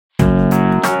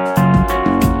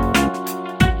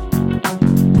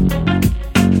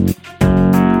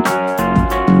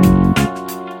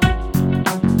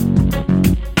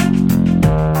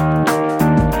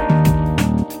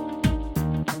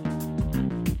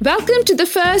Welcome to the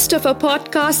first of our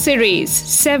podcast series,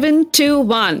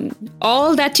 721,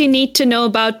 All That You Need to Know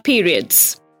About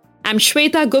Periods. I'm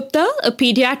Shweta Gupta, a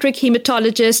pediatric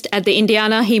hematologist at the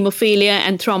Indiana Hemophilia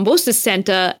and Thrombosis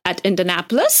Center at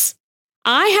Indianapolis.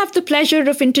 I have the pleasure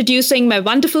of introducing my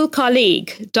wonderful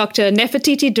colleague, Dr.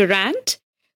 Nefertiti Durant,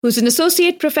 who's an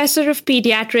associate professor of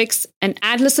pediatrics and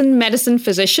adolescent medicine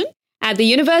physician at the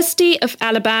University of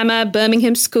Alabama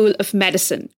Birmingham School of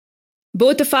Medicine.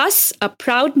 Both of us are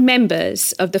proud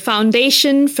members of the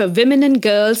Foundation for Women and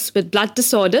Girls with Blood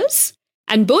Disorders,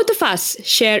 and both of us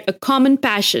share a common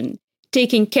passion,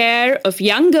 taking care of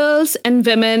young girls and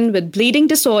women with bleeding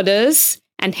disorders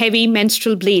and heavy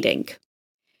menstrual bleeding.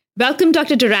 Welcome,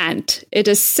 Dr. Durant. It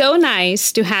is so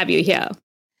nice to have you here.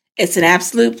 It's an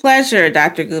absolute pleasure,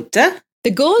 Dr. Gupta.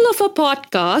 The goal of our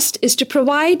podcast is to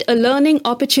provide a learning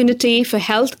opportunity for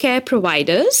healthcare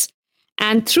providers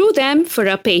and through them for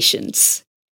our patients.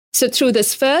 So through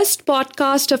this first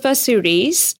podcast of our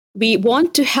series, we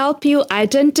want to help you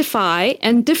identify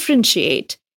and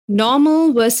differentiate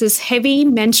normal versus heavy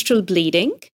menstrual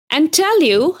bleeding and tell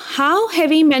you how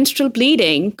heavy menstrual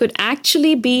bleeding could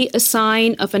actually be a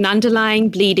sign of an underlying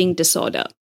bleeding disorder.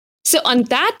 So on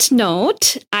that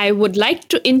note, I would like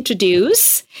to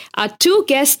introduce our two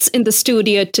guests in the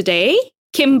studio today,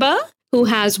 Kimber, who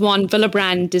has von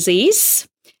Willebrand disease,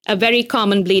 a very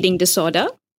common bleeding disorder.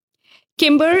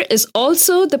 Kimber is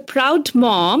also the proud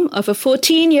mom of a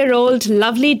 14-year-old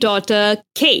lovely daughter,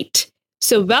 Kate.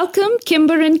 So welcome,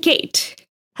 Kimber and Kate.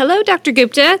 Hello, Dr.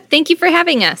 Gupta. Thank you for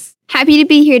having us. Happy to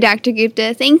be here, Dr.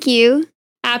 Gupta. Thank you.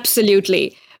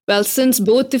 Absolutely. Well, since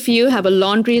both of you have a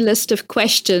laundry list of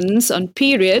questions on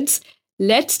periods,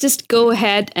 let's just go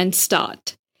ahead and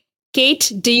start.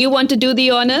 Kate, do you want to do the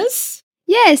honors?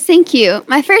 Yes, thank you.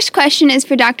 My first question is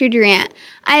for Dr. Durant.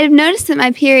 I have noticed that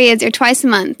my periods are twice a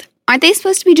month. Aren't they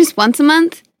supposed to be just once a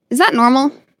month? Is that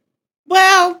normal?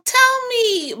 Well, tell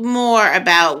me more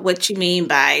about what you mean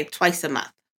by twice a month.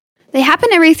 They happen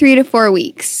every 3 to 4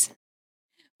 weeks.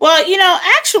 Well,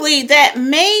 actually, that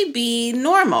may be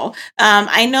normal.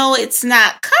 I know it's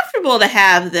not comfortable to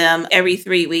have them every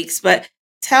 3 weeks, but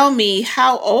tell me,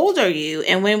 how old are you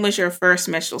and when was your first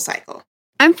menstrual cycle?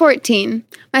 I'm 14.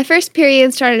 My first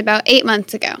period started about 8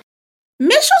 months ago.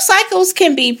 Menstrual cycles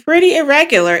can be pretty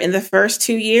irregular in the first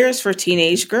 2 years for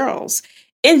teenage girls.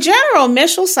 In general,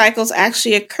 menstrual cycles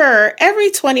actually occur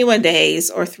every 21 days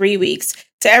or 3 weeks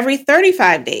to every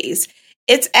 35 days.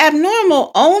 It's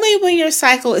abnormal only when your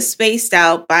cycle is spaced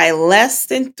out by less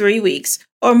than 3 weeks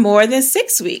or more than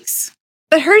 6 weeks.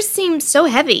 But hers seems so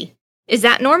heavy. Is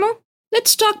that normal?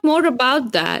 Let's talk more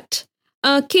about that.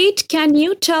 Kate, can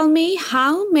you tell me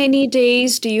how many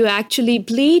days do you actually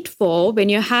bleed for when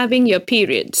you're having your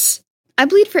periods? I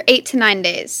bleed for 8 to 9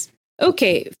 days.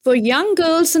 Okay, for young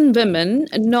girls and women,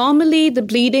 normally the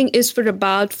bleeding is for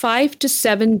about 5 to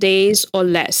 7 days or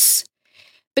less.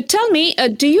 But tell me,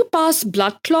 do you pass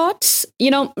blood clots?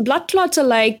 Blood clots are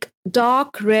like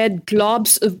dark red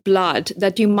globs of blood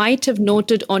that you might have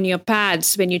noted on your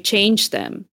pads when you change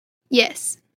them.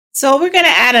 Yes. So we're going to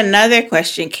add another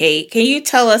question, Kate. Can you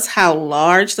tell us how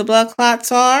large the blood clots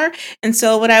are? And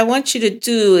so what I want you to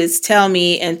do is tell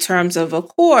me in terms of a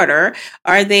quarter,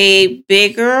 are they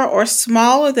bigger or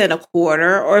smaller than a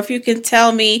quarter? Or if you can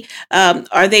tell me,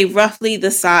 are they roughly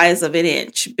the size of an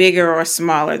inch, bigger or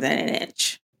smaller than an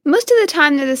inch? Most of the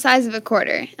time, they're the size of a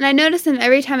quarter, and I notice them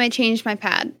every time I change my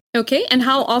pad. Okay, and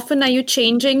how often are you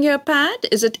changing your pad?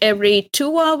 Is it every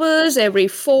 2 hours, every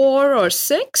 4 or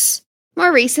 6?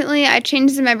 More recently, I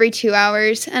change them every 2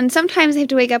 hours, and sometimes I have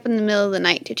to wake up in the middle of the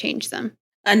night to change them.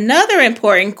 Another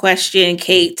important question,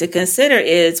 Kate, to consider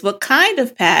is what kind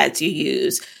of pads you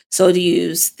use. So do you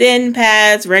use thin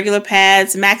pads, regular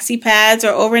pads, maxi pads,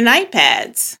 or overnight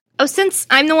pads? Oh, since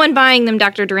I'm the one buying them,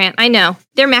 Dr. Durant, I know.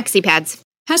 They're maxi pads.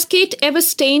 Has Kate ever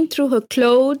stained through her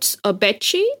clothes or bed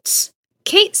sheets?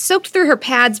 Kate soaked through her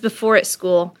pads before at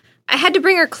school. I had to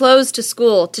bring her clothes to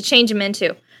school to change them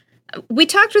into. We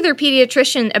talked with her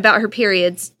pediatrician about her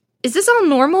periods. Is this all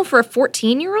normal for a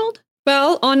 14-year-old?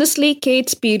 Well, honestly,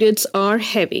 Kate's periods are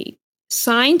heavy.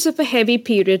 Signs of a heavy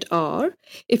period are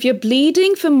if you're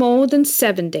bleeding for more than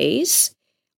 7 days,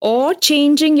 or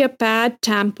changing your pad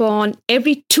tampon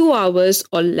every 2 hours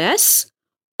or less,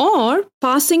 or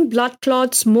passing blood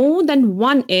clots more than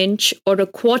 1 inch or a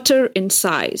quarter in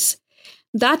size.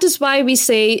 That is why we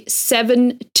say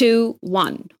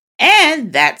 7-1.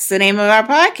 And that's the name of our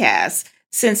podcast.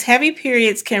 Since heavy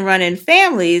periods can run in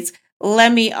families,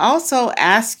 let me also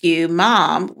ask you,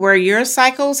 Mom, were your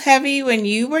cycles heavy when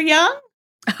you were young?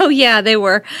 Oh, yeah, they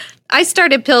were. I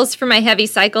started pills for my heavy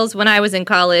cycles when I was in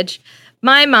college.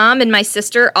 My mom and my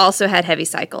sister also had heavy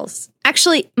cycles.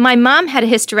 Actually, my mom had a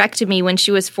hysterectomy when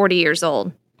she was 40 years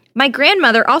old. My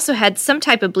grandmother also had some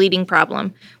type of bleeding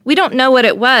problem. We don't know what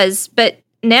it was, but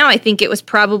now I think it was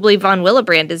probably von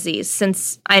Willebrand disease,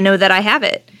 since I know that I have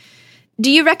it. Do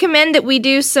you recommend that we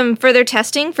do some further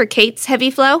testing for Kate's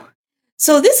heavy flow?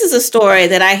 So this is a story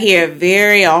that I hear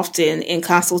very often in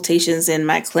consultations in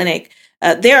my clinic.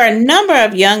 There are a number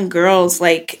of young girls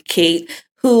like Kate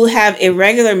who have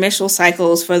irregular menstrual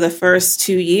cycles for the first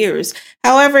 2 years.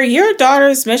 However, your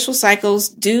daughter's menstrual cycles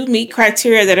do meet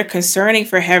criteria that are concerning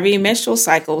for heavy menstrual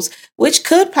cycles, which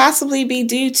could possibly be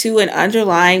due to an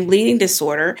underlying bleeding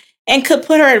disorder and could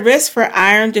put her at risk for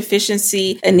iron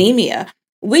deficiency anemia.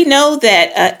 We know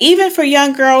that even for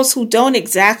young girls who don't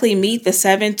exactly meet the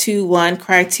 721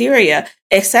 criteria,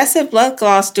 excessive blood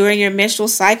loss during your menstrual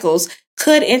cycles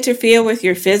could interfere with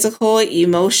your physical,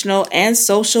 emotional, and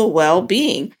social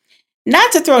well-being.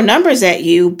 Not to throw numbers at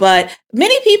you, but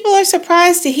many people are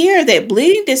surprised to hear that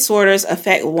bleeding disorders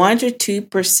affect 1 to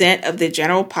 2% of the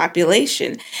general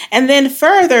population. And then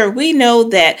further, we know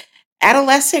that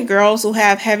adolescent girls who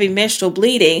have heavy menstrual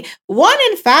bleeding, 1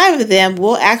 in 5 of them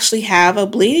will actually have a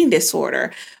bleeding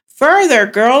disorder. Further,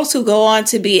 girls who go on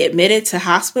to be admitted to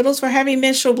hospitals for heavy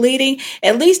menstrual bleeding,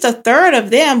 at least a third of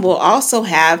them will also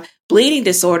have bleeding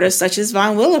disorders such as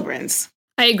von Willebrand's.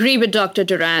 I agree with Dr.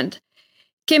 Durant.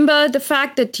 Kimber, the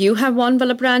fact that you have von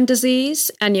Willebrand disease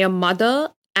and your mother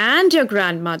and your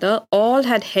grandmother all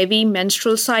had heavy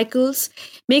menstrual cycles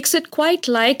makes it quite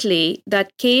likely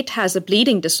that Kate has a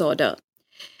bleeding disorder.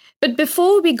 But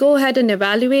before we go ahead and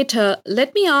evaluate her,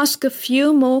 let me ask a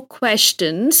few more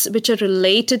questions which are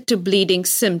related to bleeding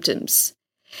symptoms.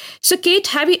 So, Kate,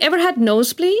 have you ever had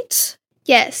nosebleeds?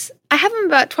 Yes, I have them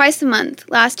about twice a month,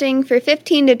 lasting for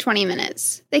 15 to 20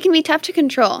 minutes. They can be tough to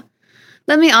control.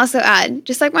 Let me also add,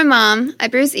 just like my mom, I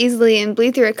bruise easily and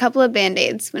bleed through a couple of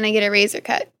Band-Aids when I get a razor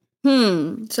cut.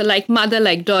 So like mother,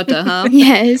 like daughter, huh?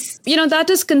 Yes. You know,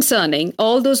 that is concerning.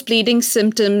 All those bleeding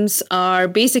symptoms are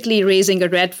basically raising a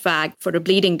red flag for a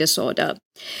bleeding disorder.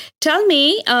 Tell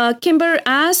me, Kimber,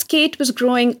 as Kate was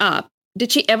growing up,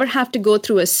 did she ever have to go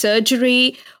through a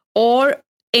surgery or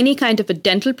any kind of a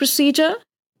dental procedure?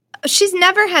 She's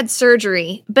never had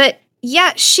surgery, but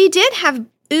yeah, she did have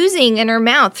oozing in her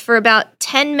mouth for about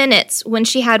 10 minutes when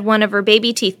she had one of her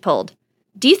baby teeth pulled.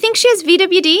 Do you think she has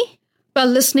VWD? Well,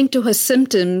 listening to her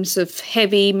symptoms of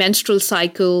heavy menstrual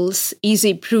cycles,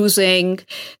 easy bruising,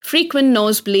 frequent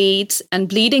nosebleeds, and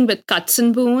bleeding with cuts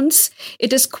and wounds,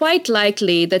 it is quite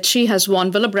likely that she has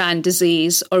von Willebrand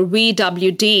disease, or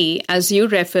VWD, as you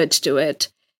referred to it.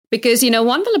 Because,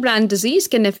 von Willebrand disease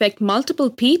can affect multiple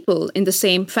people in the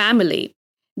same family.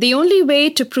 The only way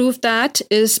to prove that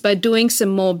is by doing some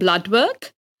more blood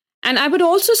work. And I would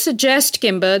also suggest,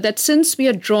 Kimber, that since we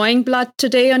are drawing blood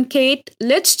today on Kate,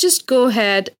 let's just go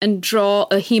ahead and draw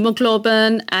a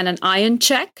hemoglobin and an iron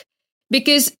check.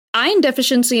 Because iron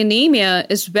deficiency anemia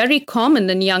is very common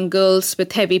in young girls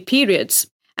with heavy periods.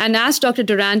 And as Dr.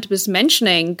 Durant was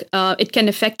mentioning, it can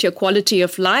affect your quality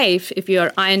of life if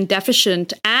you're iron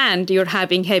deficient and you're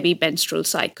having heavy menstrual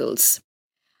cycles.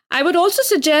 I would also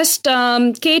suggest,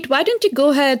 Kate, why don't you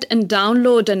go ahead and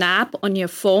download an app on your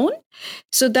phone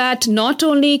so that not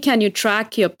only can you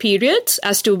track your periods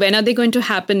as to when are they going to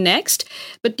happen next,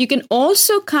 but you can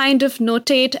also kind of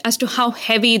notate as to how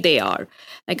heavy they are,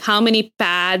 like how many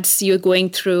pads you're going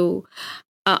through.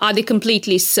 Are they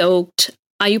completely soaked?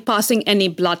 Are you passing any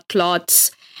blood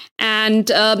clots? And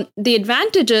the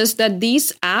advantage is that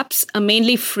these apps are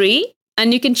mainly free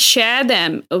and you can share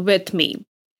them with me.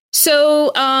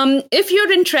 So if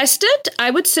you're interested, I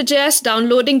would suggest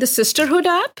downloading the Sisterhood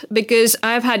app because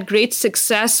I've had great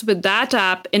success with that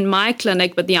app in my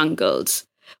clinic with young girls.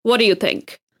 What do you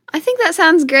think? I think that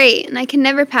sounds great, and I can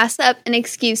never pass up an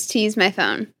excuse to use my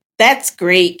phone. That's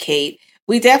great, Kate.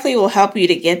 We definitely will help you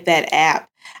to get that app.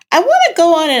 I want to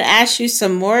go on and ask you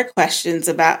some more questions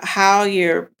about how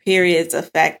your periods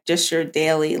affect just your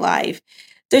daily life.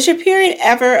 Does your period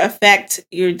ever affect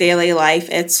your daily life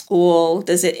at school?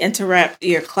 Does it interrupt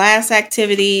your class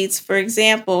activities? For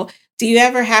example, do you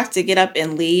ever have to get up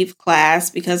and leave class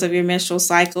because of your menstrual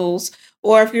cycles?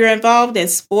 Or if you're involved in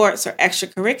sports or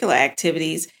extracurricular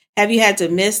activities, have you had to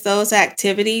miss those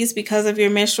activities because of your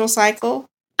menstrual cycle?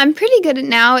 I'm pretty good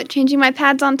now at changing my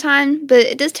pads on time, but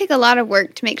it does take a lot of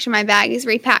work to make sure my bag is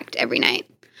repacked every night.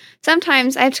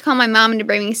 Sometimes I have to call my mom to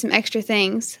bring me some extra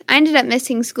things. I ended up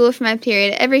missing school for my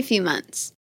period every few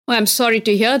months. Well, I'm sorry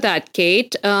to hear that,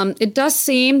 Kate. It does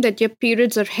seem that your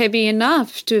periods are heavy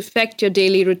enough to affect your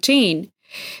daily routine.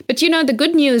 But the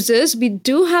good news is we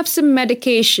do have some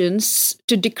medications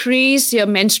to decrease your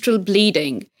menstrual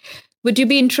bleeding. Would you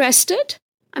be interested?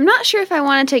 I'm not sure if I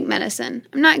want to take medicine.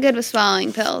 I'm not good with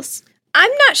swallowing pills.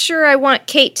 I'm not sure I want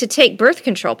Kate to take birth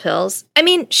control pills. I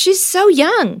mean, she's so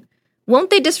young. Won't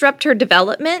they disrupt her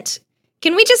development?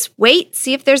 Can we just wait,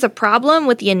 see if there's a problem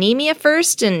with the anemia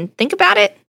first, and think about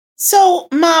it? So,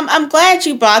 Mom, I'm glad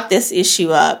you brought this issue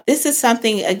up. This is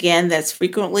something, again, that's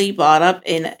frequently brought up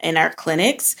in our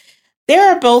clinics. There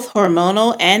are both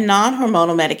hormonal and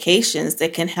non-hormonal medications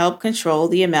that can help control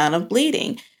the amount of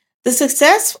bleeding. The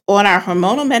success on our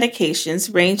hormonal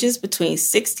medications ranges between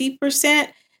 60%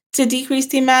 to decrease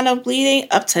the amount of bleeding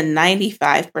up to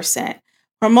 95%.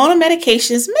 Hormonal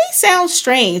medications may sound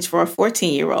strange for a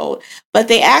 14-year-old, but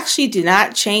they actually do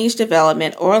not change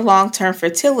development or long-term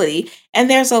fertility, and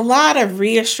there's a lot of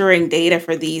reassuring data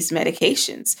for these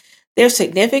medications. There's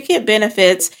significant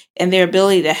benefits in their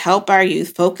ability to help our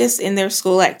youth focus in their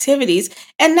school activities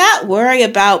and not worry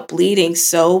about bleeding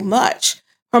so much.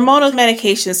 Hormonal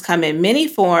medications come in many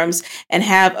forms and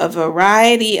have a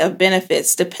variety of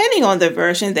benefits depending on the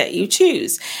version that you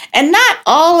choose. And not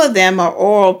all of them are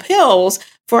oral pills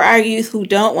for our youth who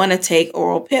don't want to take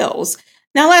oral pills.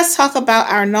 Now let's talk about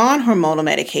our non-hormonal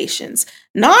medications.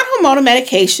 Non-hormonal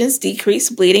medications decrease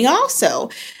bleeding also.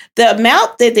 The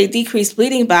amount that they decrease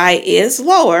bleeding by is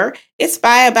lower. It's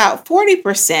by about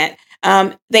 40%.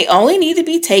 They only need to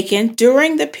be taken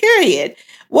during the period.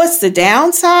 What's the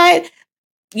downside?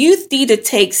 Youth need to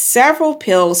take several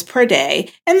pills per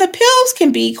day, and the pills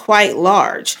can be quite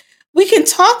large. We can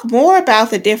talk more about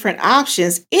the different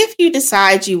options if you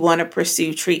decide you want to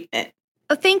pursue treatment.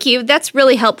 Oh, thank you. That's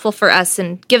really helpful for us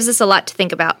and gives us a lot to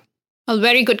think about. Well,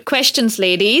 very good questions,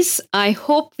 ladies. I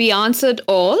hope we answered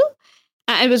all.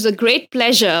 It was a great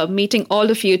pleasure meeting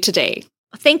all of you today.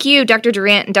 Thank you, Dr.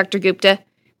 Durant and Dr. Gupta.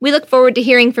 We look forward to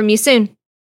hearing from you soon.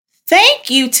 Thank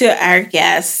you to our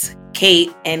guests,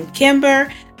 Kate and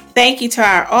Kimber. Thank you to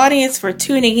our audience for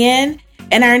tuning in.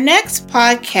 In our next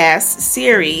podcast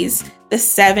series, the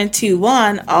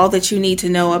 721, All That You Need to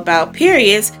Know About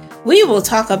Periods, we will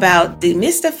talk about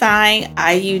demystifying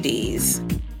IUDs.